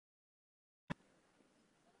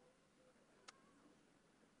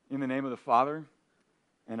In the name of the Father,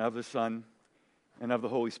 and of the Son, and of the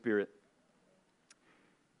Holy Spirit.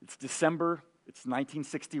 It's December, it's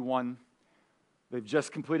 1961. They've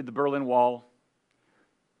just completed the Berlin Wall.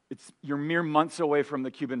 You're mere months away from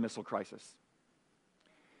the Cuban Missile Crisis.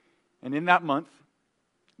 And in that month,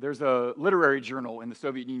 there's a literary journal in the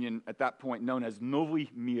Soviet Union at that point known as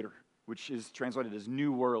Novy Mir, which is translated as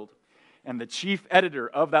New World. And the chief editor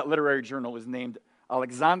of that literary journal is named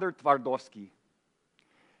Alexander Twardowski.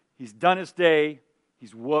 He's done his day,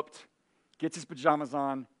 he's whooped, gets his pajamas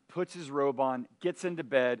on, puts his robe on, gets into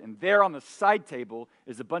bed, and there on the side table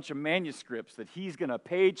is a bunch of manuscripts that he's going to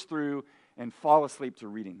page through and fall asleep to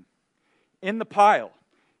reading. In the pile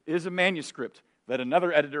is a manuscript that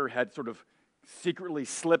another editor had sort of secretly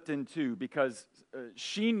slipped into because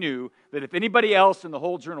she knew that if anybody else in the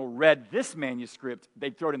whole journal read this manuscript,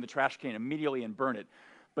 they'd throw it in the trash can immediately and burn it.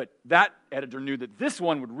 But that editor knew that this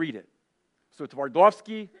one would read it. So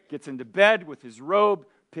Twardowski gets into bed with his robe,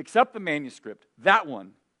 picks up the manuscript, that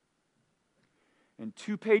one, and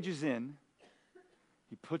 2 pages in,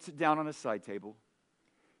 he puts it down on his side table.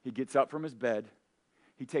 He gets up from his bed.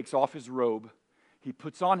 He takes off his robe. He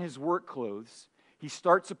puts on his work clothes. He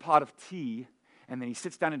starts a pot of tea, and then he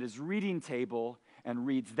sits down at his reading table and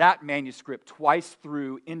reads that manuscript twice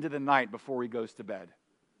through into the night before he goes to bed.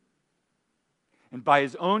 And by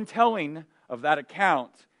his own telling of that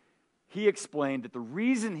account, he explained that the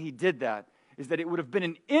reason he did that is that it would have been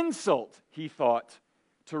an insult, he thought,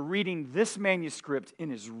 to reading this manuscript in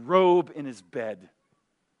his robe in his bed.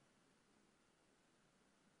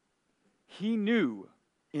 He knew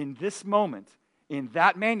in this moment, in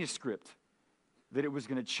that manuscript, that it was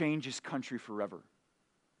going to change his country forever.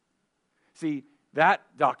 See, that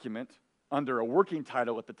document, under a working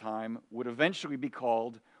title at the time, would eventually be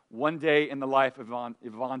called One Day in the Life of Ivan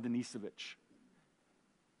Denisovich.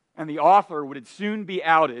 And the author would soon be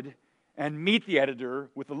outed and meet the editor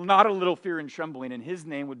with not a little fear and trembling, and his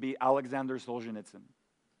name would be Alexander Solzhenitsyn.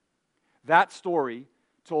 That story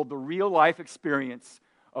told the real-life experience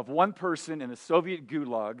of one person in a Soviet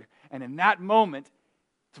gulag, and in that moment,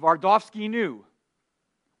 Twardowski knew,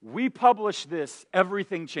 we publish this,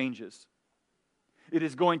 everything changes. It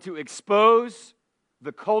is going to expose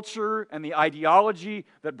the culture and the ideology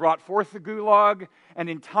that brought forth the gulag, and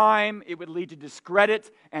in time it would lead to discredit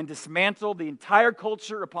and dismantle the entire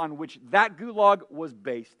culture upon which that gulag was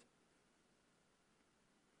based.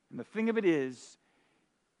 And the thing of it is,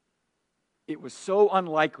 it was so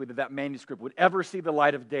unlikely that that manuscript would ever see the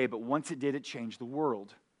light of day, but once it did, it changed the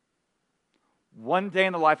world. One day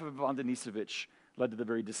in the life of Ivan Denisovich led to the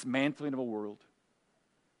very dismantling of a world.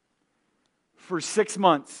 For 6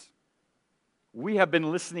 months, we have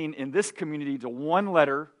been listening in this community to one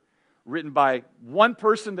letter written by one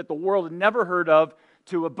person that the world had never heard of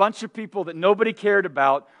to a bunch of people that nobody cared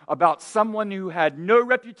about someone who had no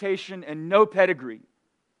reputation and no pedigree.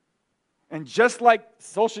 And just like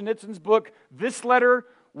Solzhenitsyn's book, this letter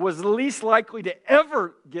was least likely to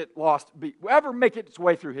ever get lost, ever make its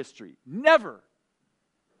way through history. Never.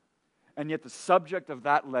 And yet the subject of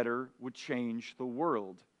that letter would change the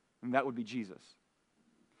world, and that would be Jesus.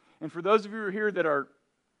 And for those of you who are here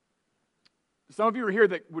some of you are here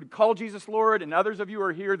that would call Jesus Lord, and others of you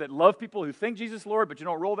are here that love people who think Jesus Lord, but you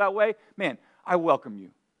don't roll that way, man, I welcome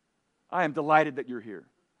you. I am delighted that you're here.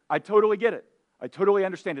 I totally get it. I totally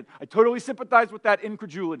understand it. I totally sympathize with that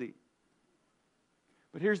incredulity.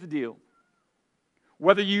 But here's the deal.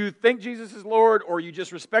 Whether you think Jesus is Lord or you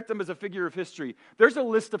just respect him as a figure of history, there's a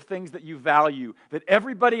list of things that you value that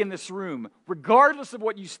everybody in this room, regardless of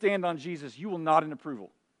what you stand on Jesus, you will nod in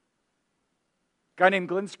approval. A guy named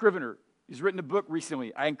Glenn Scrivener, he's written a book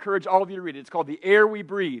recently. I encourage all of you to read it. It's called The Air We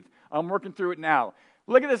Breathe. I'm working through it now.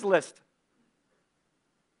 Look at this list.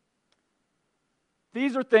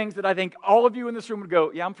 These are things that I think all of you in this room would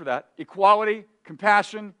go, yeah, I'm for that. Equality,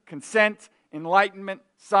 compassion, consent, enlightenment,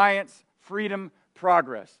 science, freedom,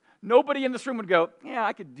 progress. Nobody in this room would go, yeah,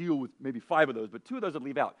 I could deal with maybe 5 of those, but 2 of those I'd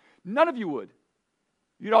leave out. None of you would.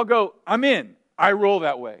 You'd all go, I'm in. I roll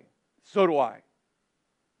that way. So do I.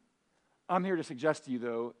 I'm here to suggest to you,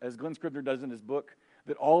 though, as Glenn Scrivener does in his book,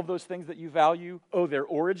 that all of those things that you value owe their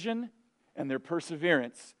origin and their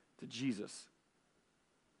perseverance to Jesus.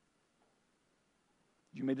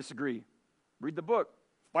 You may disagree. Read the book.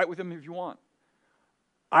 Fight with him if you want.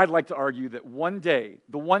 I'd like to argue that one day,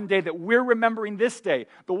 the one day that we're remembering this day,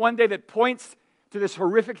 the one day that points to this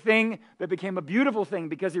horrific thing that became a beautiful thing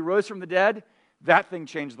because he rose from the dead, that thing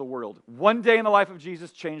changed the world. One day in the life of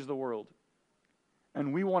Jesus changed the world.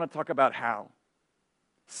 And we want to talk about how,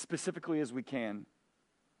 specifically as we can,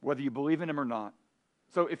 whether you believe in him or not.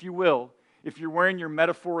 So if you will, if you're wearing your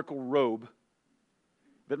metaphorical robe,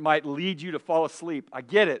 that might lead you to fall asleep. I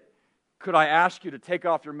get it. Could I ask you to take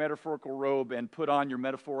off your metaphorical robe and put on your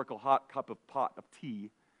metaphorical hot pot of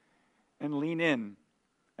tea and lean in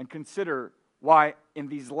and consider why in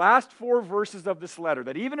these last 4 verses of this letter,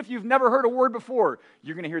 that even if you've never heard a word before,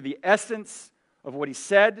 you're going to hear the essence of what he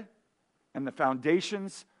said and the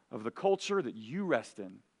foundations of the culture that you rest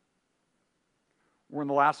in. We're in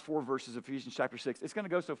the last 4 verses of Ephesians chapter 6. It's going to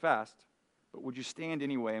go so fast, but would you stand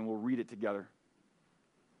anyway and we'll read it together.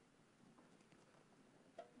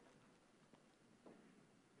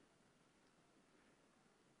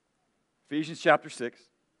 Ephesians chapter 6,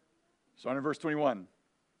 starting in verse 21.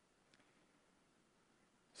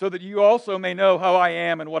 So that you also may know how I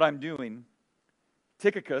am and what I'm doing,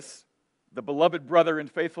 Tychicus, the beloved brother and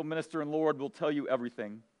faithful minister in Lord, will tell you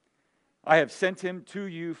everything. I have sent him to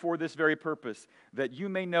you for this very purpose, that you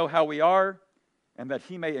may know how we are and that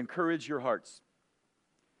he may encourage your hearts.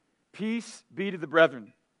 Peace be to the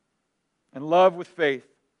brethren and love with faith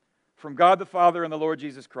from God the Father and the Lord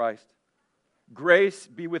Jesus Christ. Grace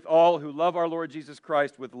be with all who love our Lord Jesus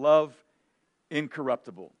Christ with love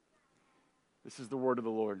incorruptible. This is the word of the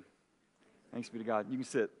Lord. Thanks be to God. You can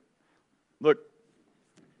sit. Look,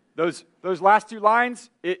 those last 2 lines,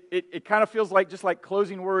 it kind of feels like just like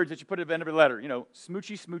closing words that you put at the end of a letter. You know,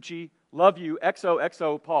 smoochy, smoochy, love you,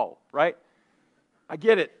 XOXO, Paul, right? I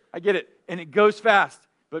get it. And it goes fast.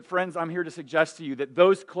 But friends, I'm here to suggest to you that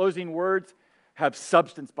those closing words have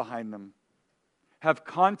substance behind them, have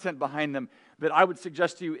content behind them that I would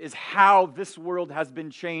suggest to you is how this world has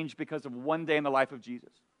been changed because of one day in the life of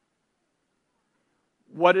Jesus.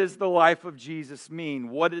 What does the life of Jesus mean?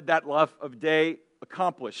 What did that life of day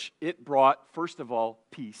accomplish? It brought, first of all,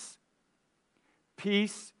 peace.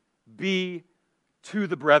 Peace be to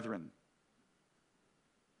the brethren.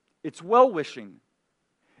 It's well-wishing.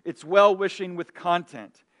 It's well-wishing with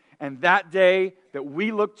content. And that day that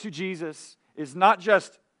we look to Jesus is not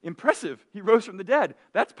just impressive. He rose from the dead.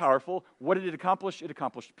 That's powerful. What did it accomplish? It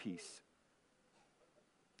accomplished peace.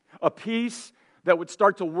 A peace that would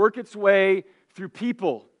start to work its way through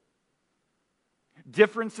people.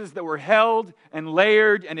 Differences that were held and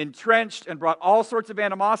layered and entrenched and brought all sorts of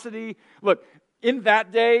animosity. Look, in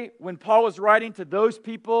that day, when Paul is writing to those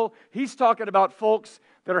people, he's talking about folks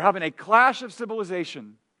that are having a clash of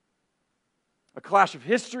civilization, a clash of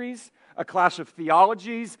histories, a clash of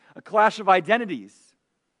theologies, a clash of identities.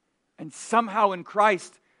 And somehow in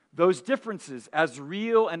Christ, those differences, as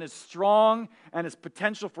real and as strong and as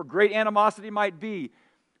potential for great animosity might be,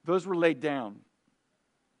 those were laid down.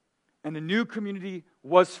 And a new community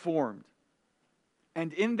was formed.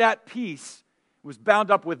 And in that peace was bound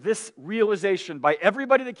up with this realization by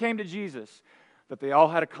everybody that came to Jesus that they all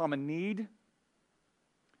had a common need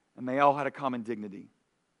and they all had a common dignity.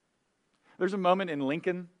 There's a moment in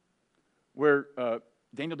Lincoln where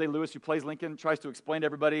Daniel Day-Lewis, who plays Lincoln, tries to explain to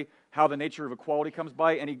everybody how the nature of equality comes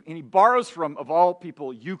by, and he borrows from, of all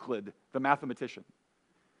people, Euclid, the mathematician.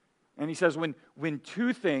 And he says, when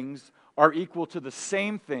 2 things are equal to the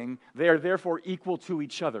same thing, they are therefore equal to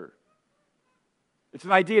each other. It's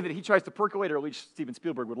an idea that he tries to percolate, or at least Steven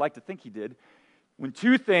Spielberg would like to think he did. When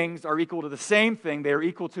 2 things are equal to the same thing, they are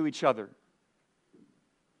equal to each other.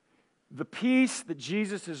 The peace that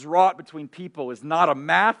Jesus has wrought between people is not a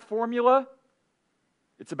math formula.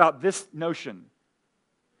 It's about this notion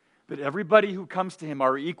that everybody who comes to him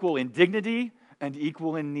are equal in dignity and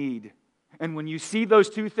equal in need. And when you see those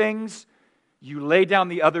 2 things, you lay down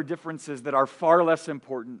the other differences that are far less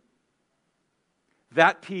important.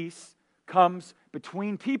 That peace comes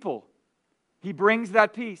between people. He brings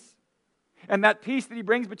that peace. And that peace that he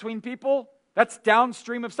brings between people, that's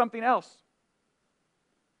downstream of something else.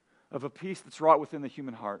 Of a peace that's wrought within the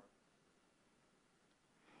human heart.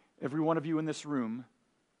 Every one of you in this room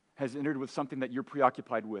has entered with something that you're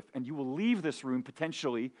preoccupied with, and you will leave this room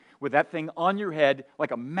potentially with that thing on your head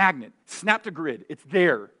like a magnet, snapped to grid. It's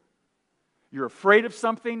there. You're afraid of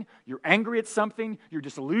something, you're angry at something, you're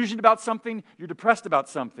disillusioned about something, you're depressed about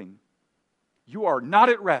something. You are not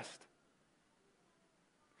at rest.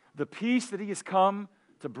 The peace that he has come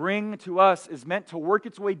to bring to us is meant to work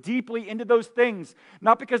its way deeply into those things,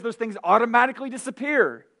 not because those things automatically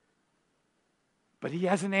disappear, but he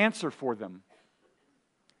has an answer for them.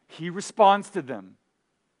 He responds to them.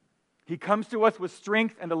 He comes to us with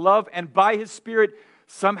strength and a love, and by his Spirit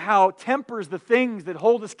somehow tempers the things that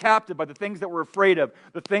hold us captive by the things that we're afraid of,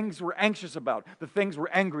 the things we're anxious about, the things we're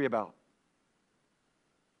angry about.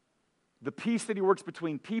 The peace that he works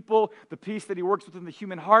between people, the peace that he works within the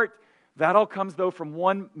human heart, that all comes, though, from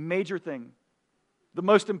one major thing. The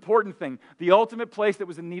most important thing, the ultimate place that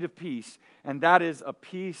was in need of peace, and that is a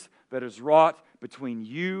peace that is wrought between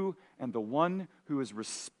you and the one who is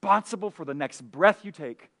responsible for the next breath you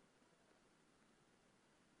take.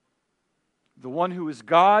 The one who is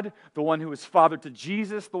God, the one who is Father to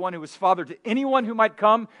Jesus, the one who is Father to anyone who might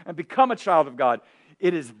come and become a child of God.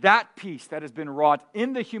 It is that peace that has been wrought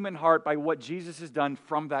in the human heart by what Jesus has done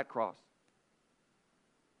from that cross.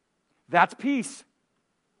 That's peace.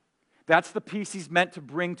 That's the peace he's meant to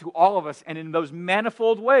bring to all of us, and in those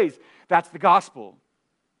manifold ways, that's the gospel.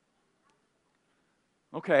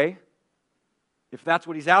 Okay, if that's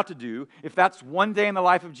what he's out to do, if that's one day in the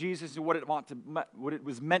life of Jesus and what it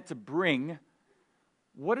was meant to bring,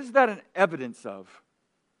 what is that an evidence of?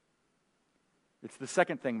 It's the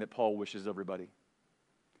second thing that Paul wishes everybody.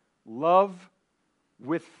 Love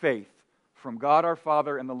with faith from God our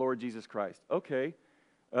Father and the Lord Jesus Christ. Okay,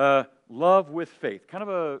 love with faith. Kind of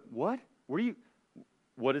a, what?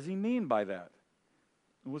 What does he mean by that?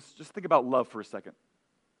 Let's just think about love for a second.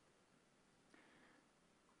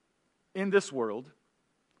 In this world,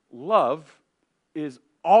 love is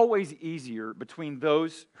always easier between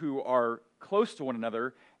those who are close to one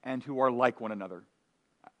another and who are like one another.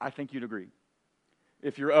 I think you'd agree.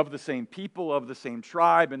 If you're of the same people, of the same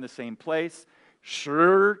tribe, in the same place,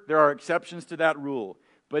 sure, there are exceptions to that rule.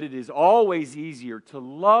 But it is always easier to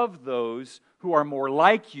love those who are more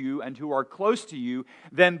like you and who are close to you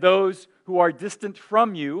than those who are distant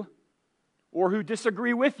from you or who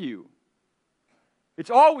disagree with you. It's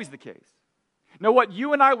always the case. Now, what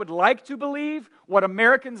you and I would like to believe, what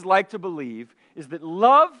Americans like to believe, is that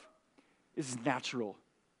love is natural.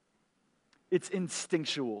 It's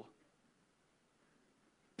instinctual.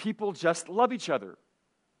 People just love each other.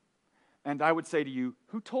 And I would say to you,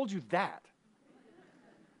 who told you that?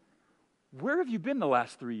 Where have you been the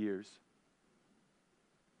last 3 years?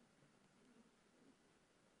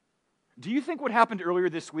 Do you think what happened earlier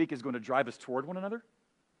this week is going to drive us toward one another?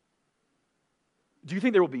 Do you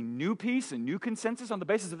think there will be new peace and new consensus on the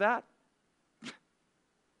basis of that? Do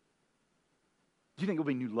you think there will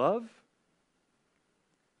be new love?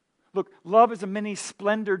 Look, love is a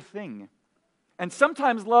many-splendored thing. And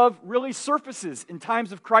sometimes love really surfaces in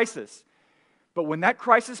times of crisis. But when that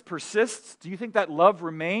crisis persists, do you think that love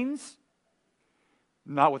remains?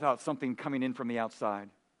 Not without something coming in from the outside.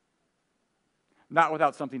 Not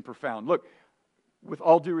without something profound. Look, with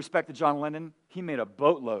all due respect to John Lennon, he made a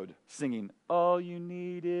boatload singing, "All you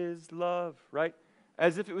need is love," right?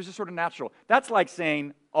 As if it was just sort of natural. That's like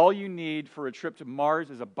saying, all you need for a trip to Mars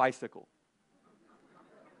is a bicycle.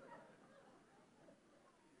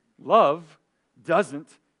 Love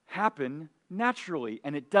doesn't happen naturally,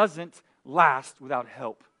 and it doesn't last without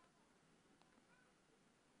help.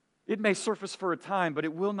 It may surface for a time, but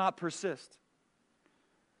it will not persist.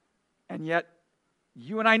 And yet,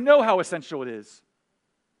 you and I know how essential it is.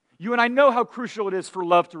 You and I know how crucial it is for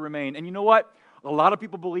love to remain. And you know what? A lot of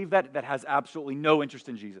people believe that has absolutely no interest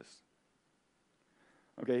in Jesus.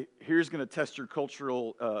 Okay, here's going to test your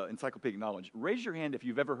cultural encyclopedic knowledge. Raise your hand if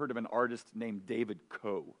you've ever heard of an artist named David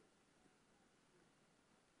Coe.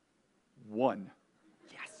 One.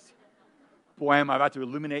 Yes. Boy, am I about to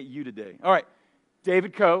illuminate you today. All right,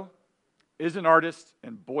 David Coe is an artist,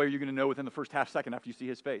 and boy, are you going to know within the first half second after you see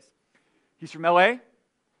his face. He's from L.A.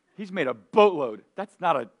 He's made a boatload. That's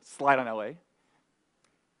not a slide on L.A.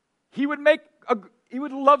 He would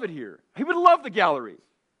love it here. He would love the gallery.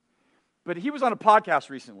 But he was on a podcast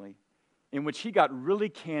recently in which he got really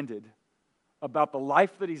candid about the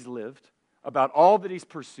life that he's lived, about all that he's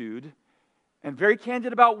pursued, and very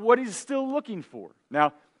candid about what he's still looking for.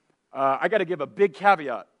 Now, I got to give a big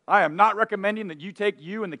caveat. I am not recommending that you take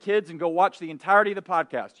you and the kids and go watch the entirety of the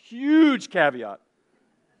podcast. Huge caveat.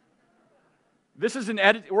 This is an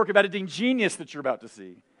work of editing genius that you're about to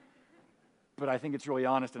see. But I think it's really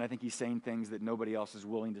honest, and I think he's saying things that nobody else is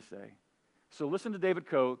willing to say. So listen to David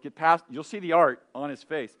Coe, get past, you'll see the art on his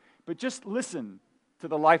face, but just listen to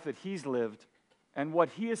the life that he's lived and what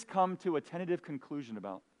he has come to a tentative conclusion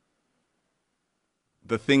about.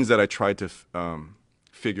 The things that I tried to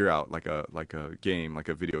figure out, like a game, like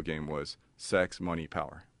a video game, was sex, money,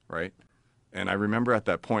 power, right? And I remember at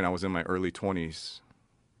that point, I was in my early 20s.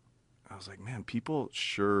 I was like, man, people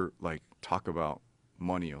sure like talk about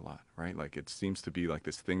money a lot, right? Like it seems to be like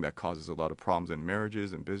this thing that causes a lot of problems in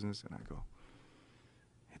marriages and business. And I go,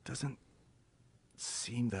 it doesn't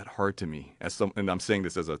seem that hard to me. And I'm saying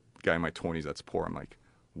this as a guy in my 20s that's poor. I'm like,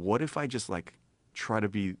 what if I just like try to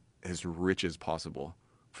be as rich as possible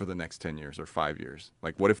for the next 10 years or 5 years?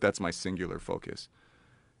 Like, what if that's my singular focus?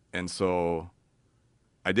 And so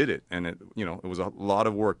I did it, and it was a lot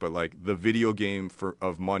of work, but like the video game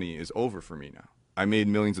of money is over for me now. I made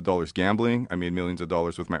millions of dollars gambling. I made millions of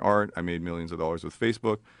dollars with my art. I made millions of dollars with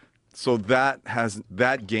Facebook. So that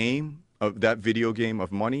video game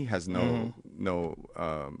of money has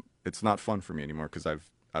it's not fun for me anymore because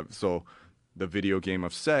so the video game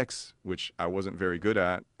of sex, which I wasn't very good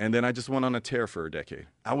at, and then I just went on a tear for a decade.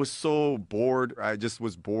 I was so bored. I just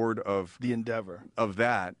was bored of the endeavor of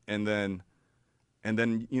that, and then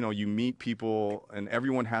you meet people and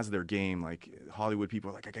everyone has their game. Like Hollywood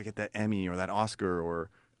people are like, I gotta get that Emmy or that Oscar, or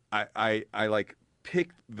I like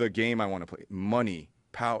pick the game I want to play, money,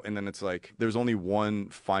 power, and then it's like there's only one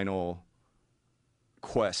final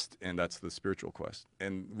quest, and that's the spiritual quest.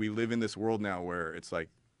 And we live in this world now where it's like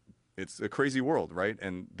it's a crazy world, right?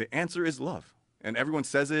 And the answer is love. And everyone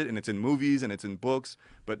says it, and it's in movies and it's in books,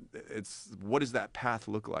 but it's what does that path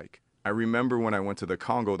look like? I remember when I went to the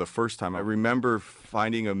Congo the first time, I remember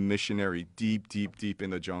finding a missionary deep, deep, deep in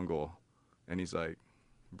the jungle. And he's like,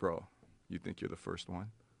 bro, you think you're the first one?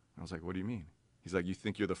 I was like, what do you mean? He's like, you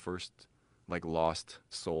think you're the first like lost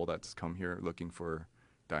soul that's come here looking for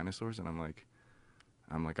dinosaurs? And I'm like,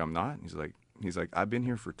 I'm not. He's like, I've been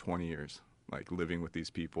here for 20 years, like living with these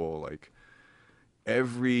people. Like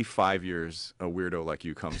every 5 years, a weirdo like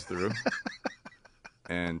you comes through.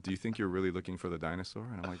 And do you think you're really looking for the dinosaur?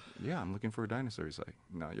 And I'm like, yeah, I'm looking for a dinosaur. He's like,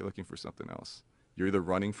 no, you're looking for something else. You're either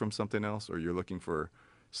running from something else or you're looking for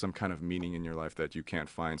some kind of meaning in your life that you can't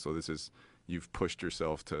find. So you've pushed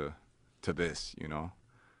yourself to this, you know?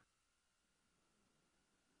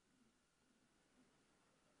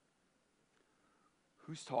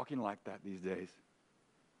 Who's talking like that these days?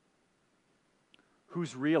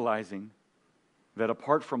 Who's realizing that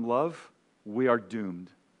apart from love, we are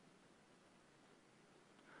doomed?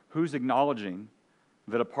 Who's acknowledging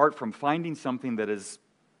that apart from finding something that is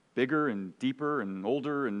bigger and deeper and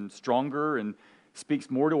older and stronger and speaks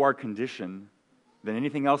more to our condition than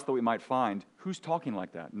anything else that we might find, who's talking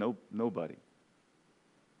like that? Nobody.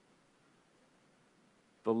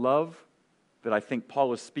 The love that I think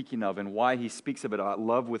Paul is speaking of and why he speaks of it about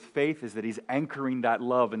love with faith is that he's anchoring that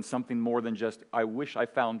love in something more than just, I wish I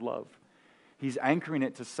found love. He's anchoring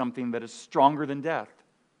it to something that is stronger than death.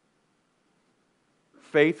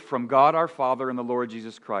 Faith from God our Father and the Lord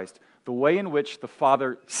Jesus Christ. The way in which the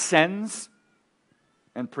Father sends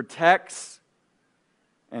and protects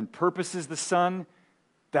and purposes the Son,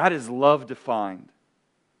 that is love defined.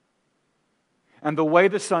 And the way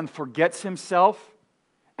the Son forgets himself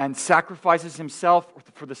and sacrifices himself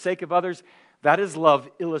for the sake of others, that is love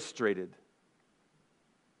illustrated.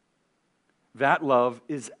 That love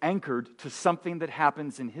is anchored to something that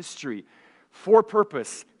happens in history for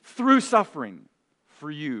purpose, through suffering, for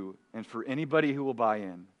you and for anybody who will buy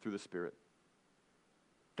in through the Spirit.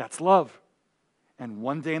 That's love. And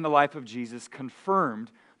one day in the life of Jesus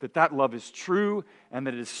confirmed that that love is true and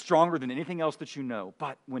that it is stronger than anything else that you know.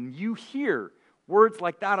 But when you hear words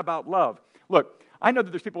like that about love, look, I know that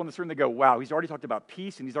there's people in this room that go, wow, he's already talked about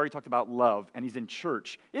peace and he's already talked about love and he's in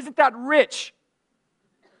church. Isn't that rich?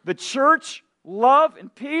 The church, love,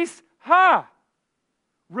 and peace? Ha!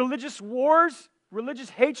 Religious wars, religious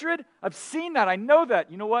hatred, I've seen that, I know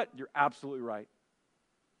that. You know what? You're absolutely right.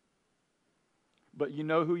 But you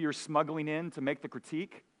know who you're smuggling in to make the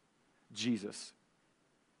critique? Jesus.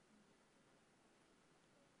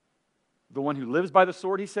 The one who lives by the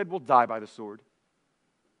sword, he said, will die by the sword.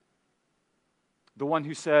 The one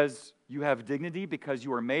who says, you have dignity because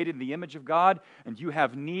you are made in the image of God and you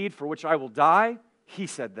have need for which I will die, he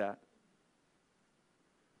said that.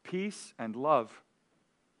 Peace and love.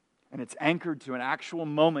 And it's anchored to an actual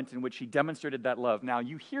moment in which he demonstrated that love. Now,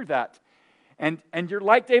 you hear that, and you're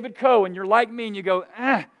like David Coe, and you're like me, and you go,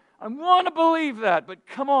 I want to believe that, but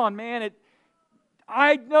come on, man.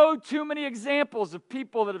 I know too many examples of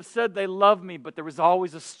people that have said they love me, but there was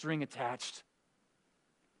always a string attached.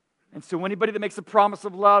 And so anybody that makes a promise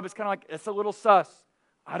of love, it's kind of like, it's a little sus.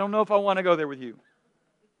 I don't know if I want to go there with you.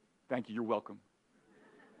 Thank you, you're welcome.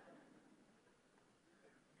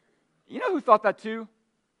 You know who thought that too?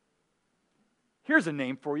 Here's a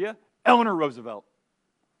name for you, Eleanor Roosevelt.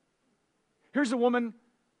 Here's a woman,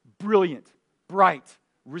 brilliant, bright,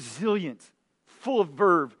 resilient, full of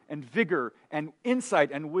verve and vigor and insight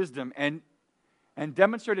and wisdom and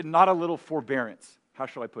demonstrated not a little forbearance. How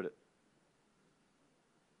shall I put it?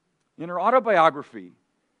 In her autobiography,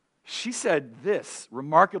 she said this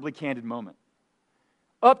remarkably candid moment.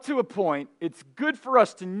 Up to a point, it's good for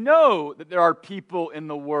us to know that there are people in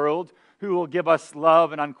the world who will give us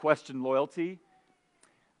love and unquestioned loyalty.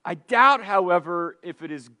 I doubt, however, if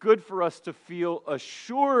it is good for us to feel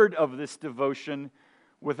assured of this devotion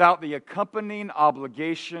without the accompanying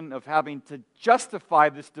obligation of having to justify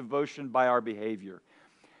this devotion by our behavior.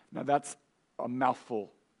 Now, that's a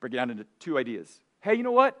mouthful. Break it down into two ideas. Hey, you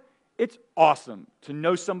know what? It's awesome to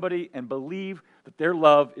know somebody and believe that their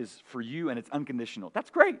love is for you and it's unconditional. That's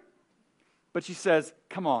great. But she says,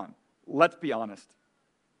 come on, let's be honest.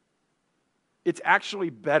 It's actually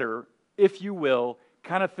better, if you will,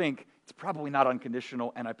 kind of think, it's probably not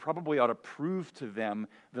unconditional, and I probably ought to prove to them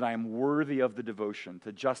that I am worthy of the devotion,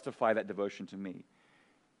 to justify that devotion to me.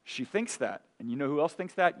 She thinks that, and you know who else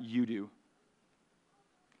thinks that? You do.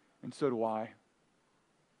 And so do I.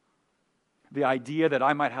 The idea that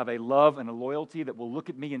I might have a love and a loyalty that will look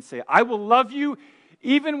at me and say, I will love you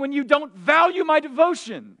even when you don't value my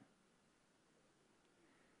devotion.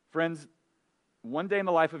 Friends, one day in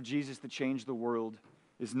the life of Jesus that changed the world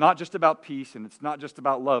is not just about peace and it's not just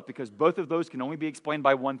about love, because both of those can only be explained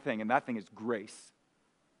by one thing, and that thing is grace.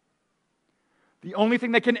 The only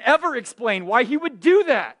thing that can ever explain why he would do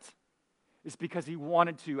that is because he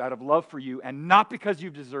wanted to out of love for you and not because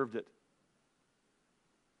you've deserved it.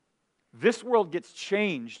 This world gets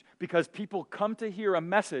changed because people come to hear a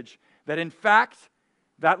message that in fact,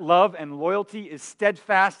 that love and loyalty is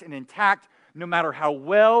steadfast and intact no matter how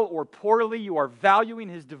well or poorly you are valuing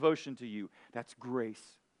his devotion to you. That's grace.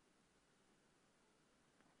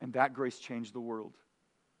 And that grace changed the world.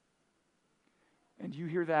 And you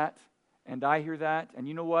hear that, and I hear that, and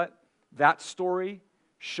you know what? That story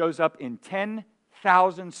shows up in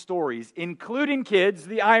 10,000 stories, including kids,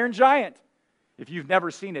 the Iron Giant. If you've never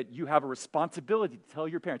seen it, you have a responsibility to tell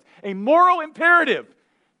your parents. A moral imperative.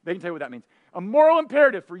 They can tell you what that means. A moral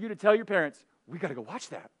imperative for you to tell your parents, we got to go watch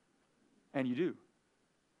that. And you do.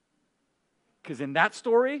 Because in that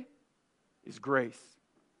story is grace.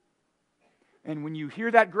 And when you hear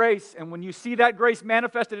that grace, and when you see that grace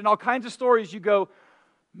manifested in all kinds of stories, you go,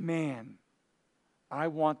 man, I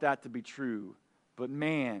want that to be true. But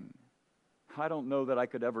man, I don't know that I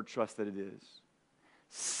could ever trust that it is.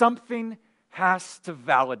 Something has to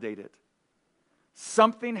validate it.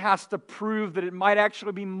 Something has to prove that it might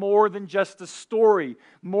actually be more than just a story,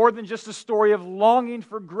 more than just a story of longing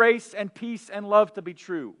for grace and peace and love to be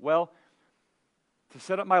true. Well, to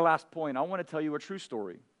set up my last point, I want to tell you a true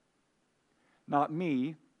story. Not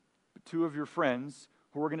me, but two of your friends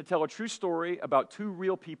who are going to tell a true story about two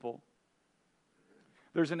real people.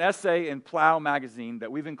 There's an essay in Plow magazine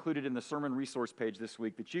that we've included in the sermon resource page this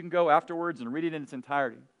week that you can go afterwards and read it in its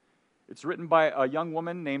entirety. It's written by a young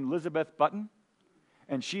woman named Elizabeth Button,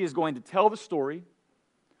 and she is going to tell the story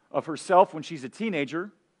of herself when she's a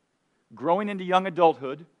teenager, growing into young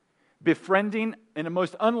adulthood, befriending in a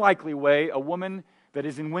most unlikely way a woman that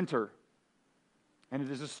is in winter. And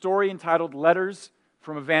it is a story entitled Letters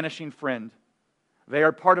from a Vanishing Friend. They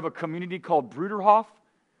are part of a community called Bruderhof,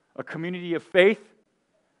 a community of faith,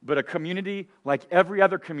 but a community like every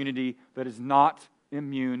other community that is not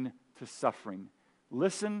immune to suffering.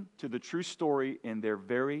 Listen to the true story in their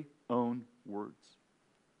very own words.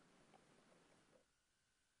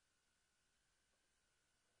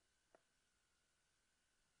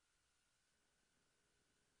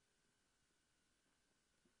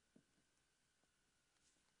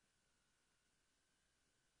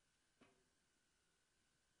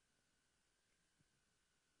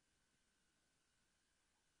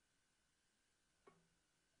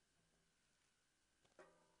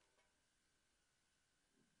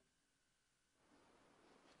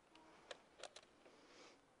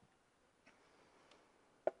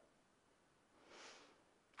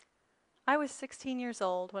 I was 16 years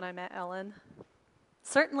old when I met Ellen.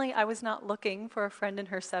 Certainly, I was not looking for a friend in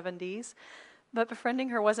her 70s, but befriending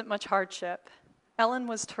her wasn't much hardship. Ellen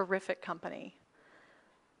was terrific company.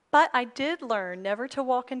 But I did learn never to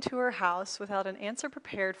walk into her house without an answer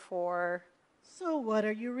prepared for, So what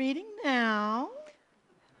are you reading now?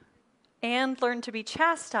 and learn to be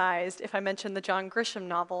chastised if I mentioned the John Grisham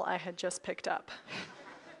novel I had just picked up.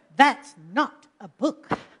 That's not a book.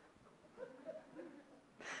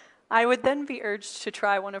 I would then be urged to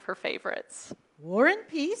try one of her favorites. War and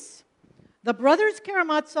Peace, The Brothers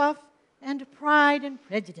Karamazov, and Pride and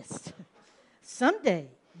Prejudice. Someday,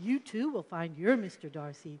 you too will find your Mr.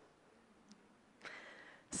 Darcy.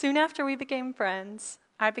 Soon after we became friends,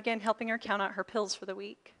 I began helping her count out her pills for the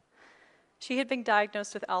week. She had been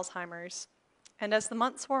diagnosed with Alzheimer's, and as the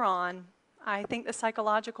months wore on, I think the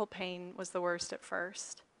psychological pain was the worst at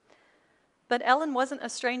first. But Ellen wasn't a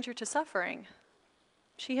stranger to suffering.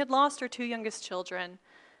 She had lost her two youngest children,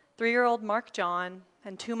 3-year-old Mark John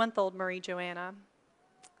and 2-month-old Marie Joanna.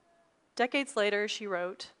 Decades later, she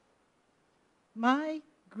wrote, My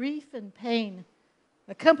grief and pain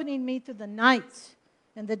accompanied me through the nights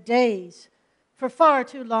and the days for far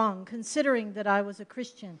too long, considering that I was a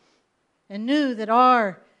Christian and knew that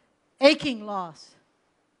our aching loss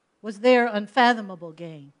was their unfathomable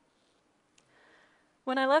gain.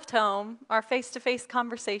 When I left home, our face-to-face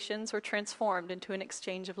conversations were transformed into an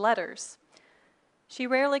exchange of letters. She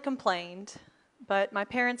rarely complained, but my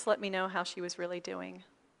parents let me know how she was really doing.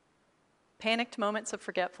 Panicked moments of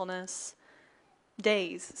forgetfulness,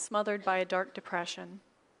 days smothered by a dark depression.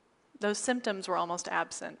 Those symptoms were almost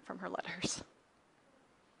absent from her letters.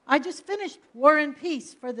 I just finished War and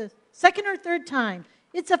Peace for the second or third time.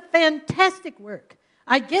 It's a fantastic work.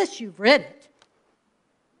 I guess you've read it.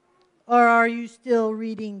 Or are you still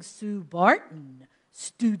reading Sue Barton,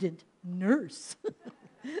 Student Nurse?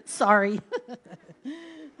 Sorry.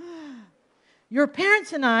 Your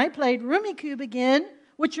parents and I played Rummikub again,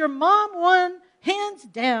 which your mom won hands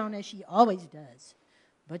down, as she always does.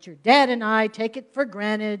 But your dad and I take it for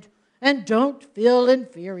granted and don't feel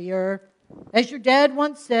inferior. As your dad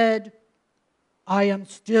once said, I am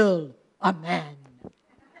still a man.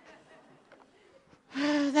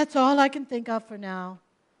 That's all I can think of for now.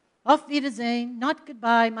 Auf Wiedersehen, not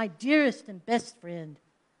goodbye, my dearest and best friend.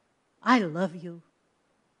 I love you,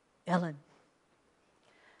 Ellen.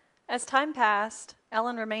 As time passed,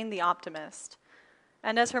 Ellen remained the optimist.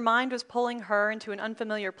 And as her mind was pulling her into an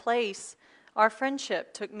unfamiliar place, our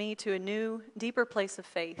friendship took me to a new, deeper place of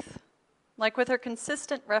faith. Like with her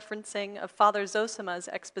consistent referencing of Father Zosima's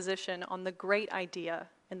exposition on the great idea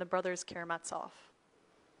in the Brothers Karamazov.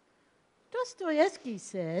 Dostoevsky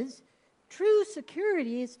says, true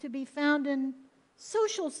security is to be found in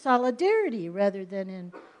social solidarity rather than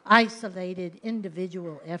in isolated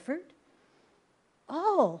individual effort.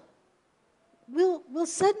 All will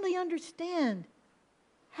suddenly understand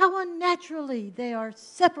how unnaturally they are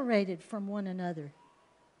separated from one another.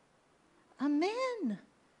 A man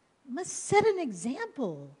must set an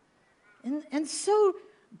example and so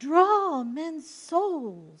draw men's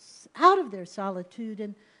souls out of their solitude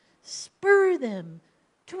and spur them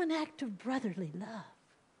to an act of brotherly love.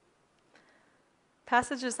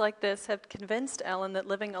 Passages like this have convinced Ellen that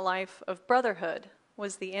living a life of brotherhood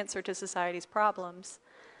was the answer to society's problems,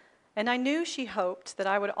 and I knew she hoped that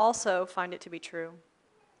I would also find it to be true.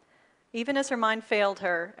 Even as her mind failed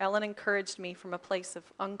her, Ellen encouraged me from a place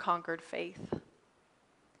of unconquered faith.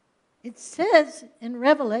 It says in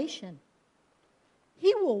Revelation,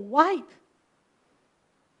 He will wipe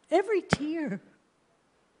every tear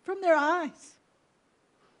from their eyes,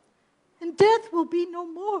 and death will be no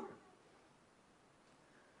more.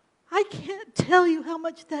 I can't tell you how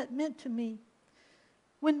much that meant to me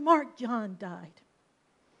when Mark John died.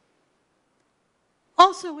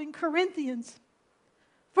 Also in Corinthians,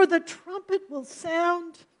 for the trumpet will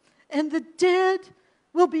sound, and the dead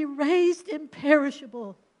will be raised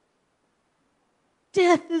imperishable.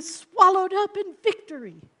 Death is swallowed up in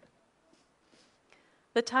victory.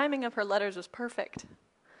 The timing of her letters was perfect.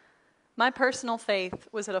 My personal faith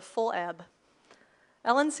was at a full ebb.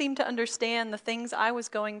 Ellen seemed to understand the things I was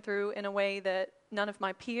going through in a way that none of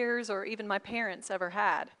my peers or even my parents ever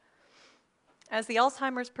had. As the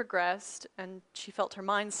Alzheimer's progressed and she felt her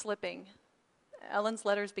mind slipping, Ellen's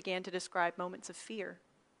letters began to describe moments of fear.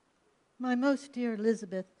 My most dear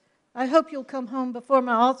Elizabeth, I hope you'll come home before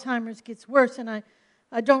my Alzheimer's gets worse and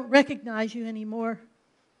I don't recognize you anymore.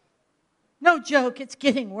 No joke, it's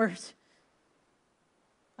getting worse.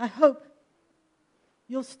 I hope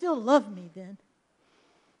you'll still love me then.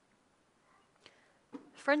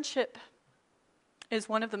 Friendship is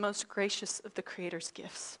one of the most gracious of the Creator's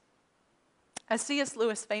gifts. As C.S.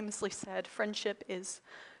 Lewis famously said, friendship is,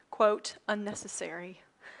 quote, unnecessary.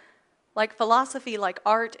 Like philosophy, like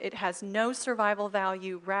art, it has no survival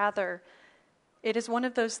value. Rather, it is one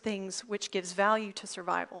of those things which gives value to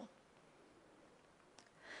survival.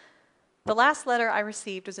 The last letter I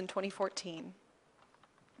received was in 2014.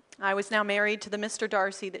 I was now married to the Mr.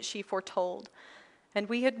 Darcy that she foretold, and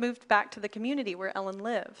we had moved back to the community where Ellen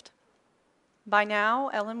lived. By now,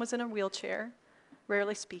 Ellen was in a wheelchair,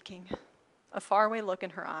 rarely speaking, a faraway look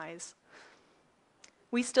in her eyes.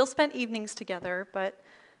 We still spent evenings together, but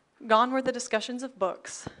gone were the discussions of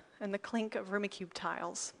books and the clink of Rummikub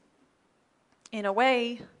tiles. In a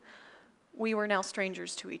way, we were now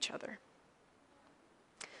strangers to each other.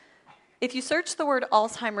 If you search the word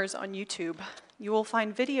Alzheimer's on YouTube, you will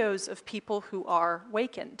find videos of people who are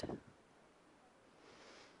wakened.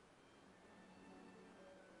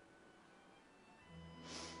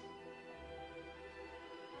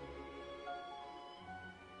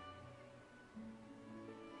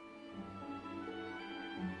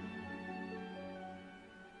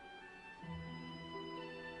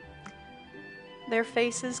 Their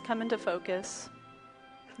faces come into focus.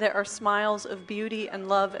 There are smiles of beauty and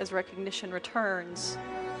love as recognition returns.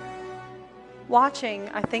 Watching,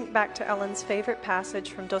 I think back to Ellen's favorite passage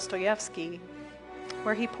from Dostoevsky,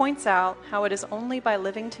 where he points out how it is only by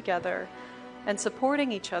living together and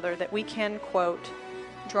supporting each other that we can, quote,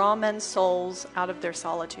 draw men's souls out of their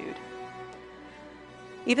solitude.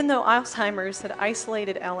 Even though Alzheimer's had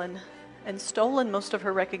isolated Ellen and stolen most of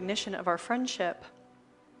her recognition of our friendship,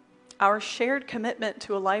 our shared commitment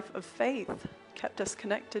to a life of faith kept us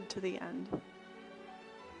connected to the end.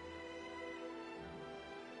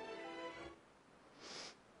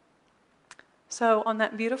 So on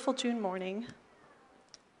that beautiful June morning,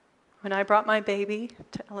 when I brought my baby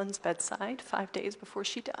to Ellen's bedside 5 days before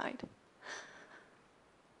she died,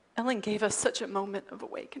 Ellen gave us such a moment of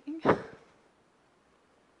awakening.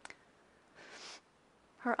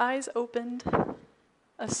 Her eyes opened,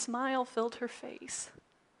 a smile filled her face.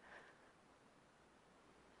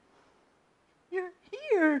 You're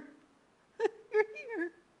here. You're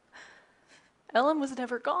here. Ellen was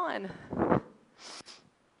never gone.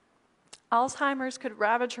 Alzheimer's could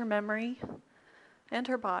ravage her memory and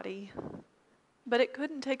her body, but it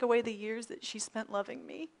couldn't take away the years that she spent loving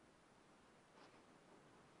me.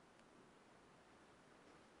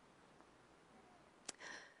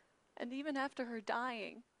 And even after her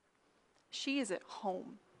dying, she is at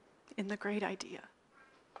home in the great idea.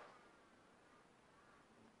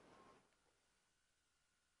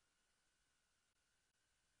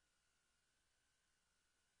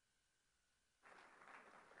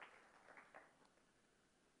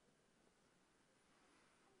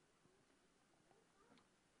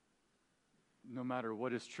 No matter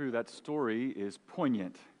what is true, that story is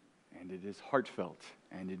poignant, and it is heartfelt,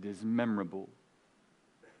 and it is memorable.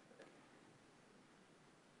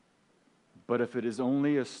 But if it is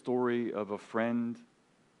only a story of a friend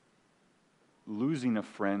losing a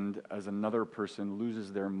friend as another person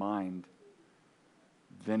loses their mind,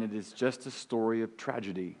 then it is just a story of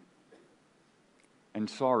tragedy and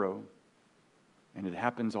sorrow, and it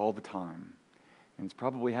happens all the time. And it's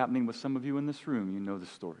probably happening with some of you in this room. You know the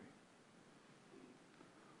story.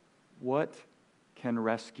 What can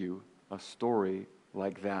rescue a story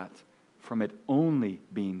like that from it only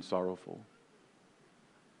being sorrowful?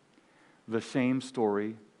 The same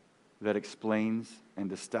story that explains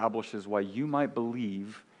and establishes why you might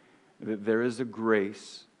believe that there is a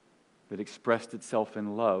grace that expressed itself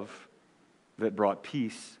in love that brought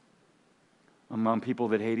peace among people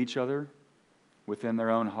that hate each other, within their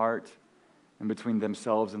own heart, and between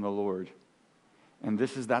themselves and the Lord. And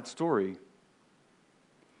this is that story.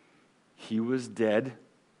 He was dead,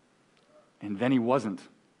 and then he wasn't.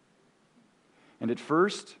 And at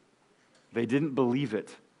first, they didn't believe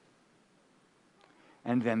it.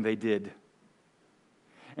 And then they did.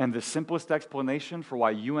 And the simplest explanation for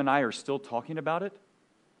why you and I are still talking about it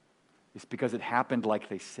is because it happened like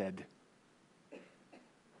they said.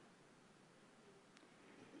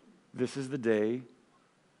 This is the day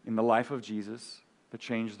in the life of Jesus that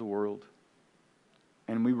changed the world.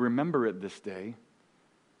 And we remember it this day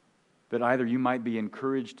that either you might be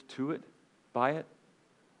encouraged to it, by it,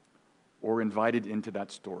 or invited into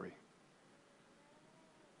that story.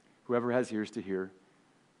 Whoever has ears to hear,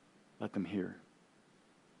 let them hear.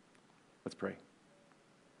 Let's pray.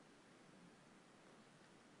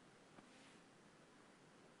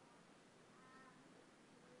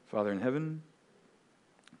 Father in heaven,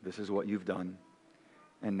 this is what you've done,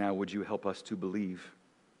 and now would you help us to believe,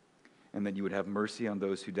 and that you would have mercy on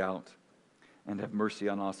those who doubt, and have mercy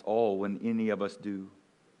on us all when any of us do.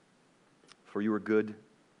 For you are good,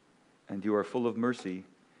 and you are full of mercy,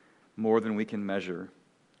 more than we can measure,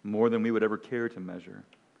 more than we would ever care to measure.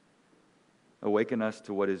 Awaken us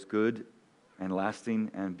to what is good and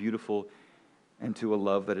lasting and beautiful, and to a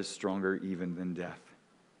love that is stronger even than death.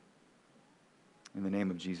 In the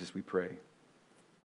name of Jesus we pray.